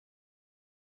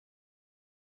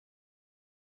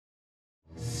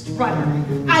Right.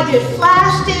 I did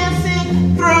flash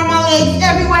dancing, throwing my legs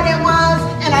everywhere there was,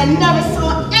 and I never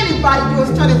saw anybody do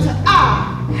a stunt until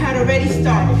I had already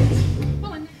started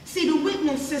it. See, the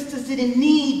Whitman sisters didn't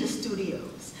need the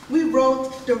studios. We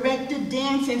wrote, directed,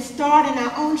 danced, and starred in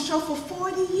our own show for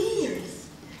 40 years,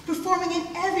 performing in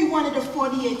every one of the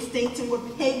 48 states, and were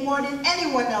paid more than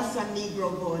anyone else on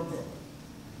Negro vaudeville.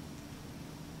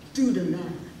 Do the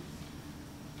math.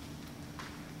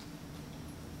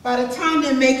 By the time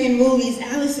they're making movies,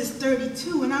 Alice is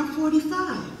 32 and I'm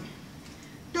 45.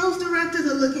 Those directors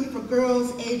are looking for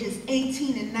girls ages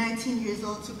 18 and 19 years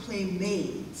old to play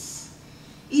maids.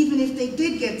 Even if they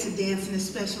did get to dance in a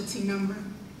specialty number,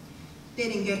 they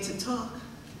didn't get to talk,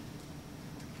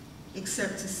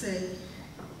 except to say,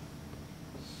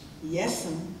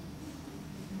 yes'm.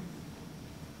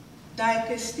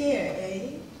 Dyke stare,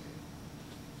 eh?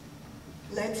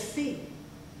 Let's see.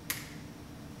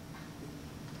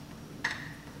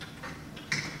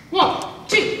 1,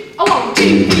 2, 1,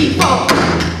 2, 3,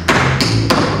 4.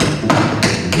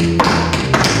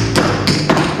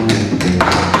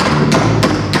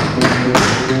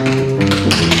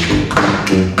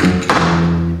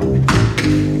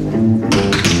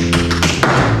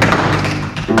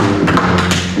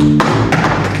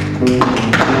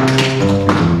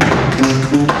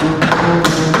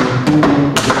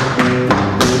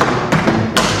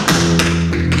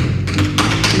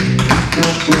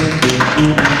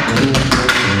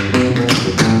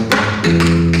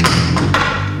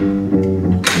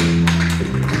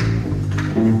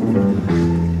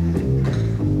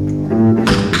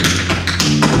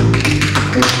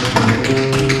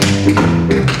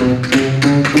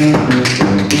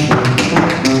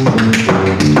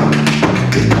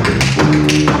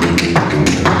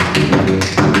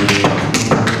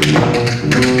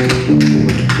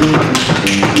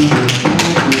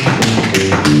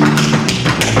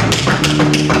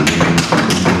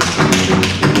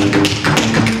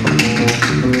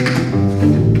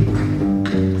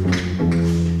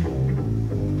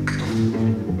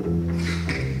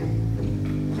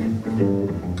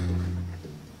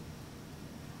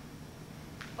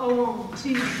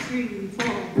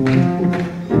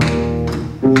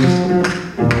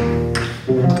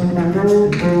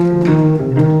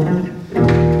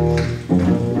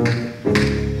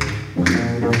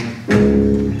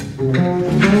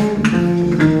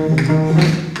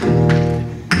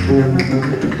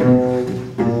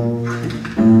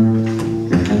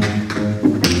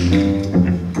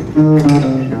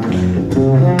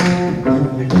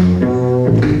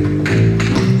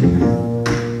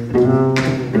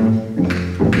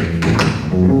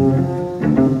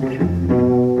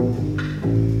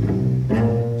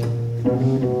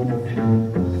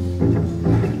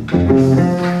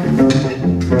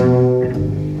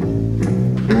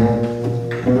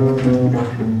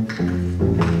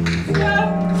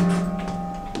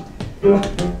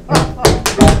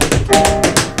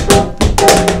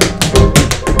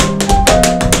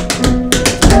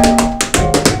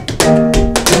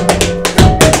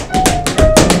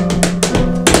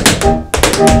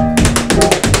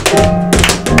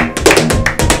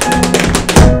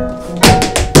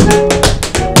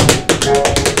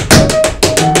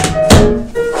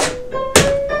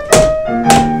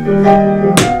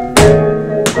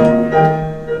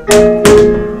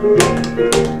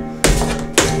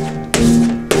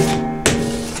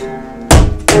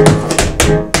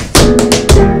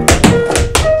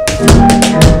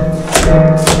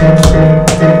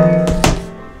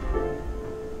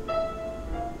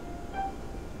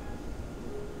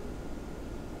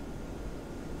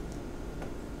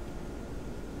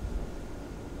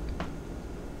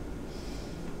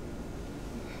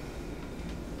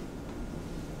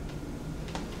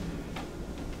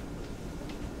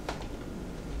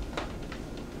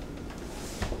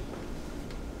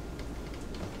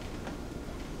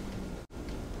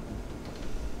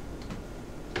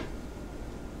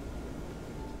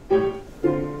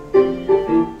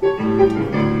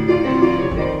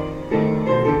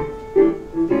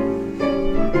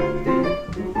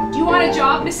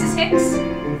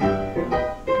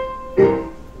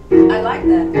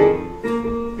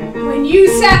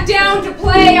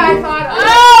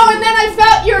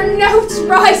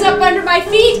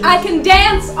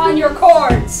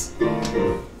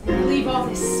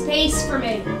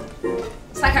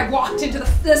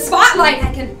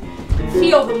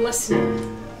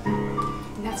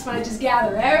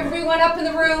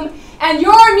 And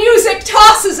your music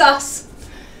tosses us.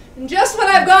 And just when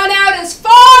I've gone out as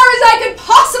far as I could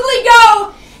possibly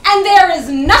go, and there is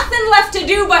nothing left to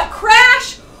do but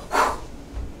crash,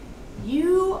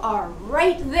 you are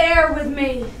right there with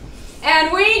me.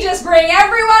 and we just bring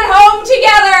everyone home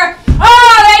together.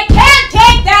 Oh, they can't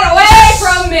take that away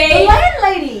from me. The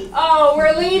landlady. Oh,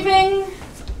 we're leaving,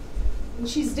 and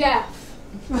she's deaf.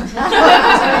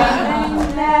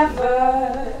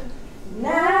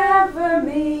 Never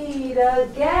meet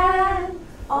again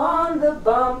on the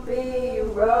bumpy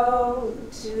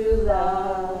road to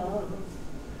love.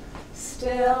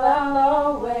 Still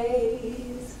I'll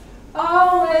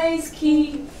always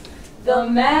keep the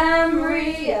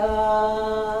memory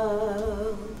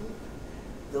of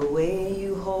the way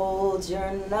you hold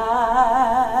your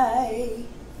knife,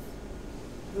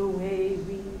 the way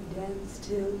we danced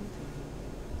till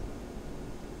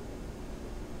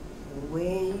the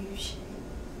way you shake.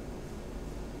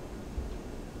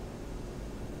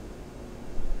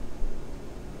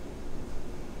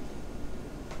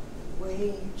 The way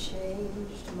you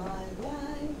changed my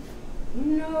life.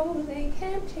 No, they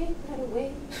can't take that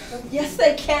away. Yes,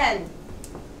 they can.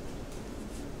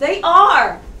 They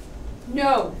are.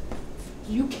 No,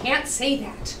 you can't say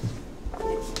that.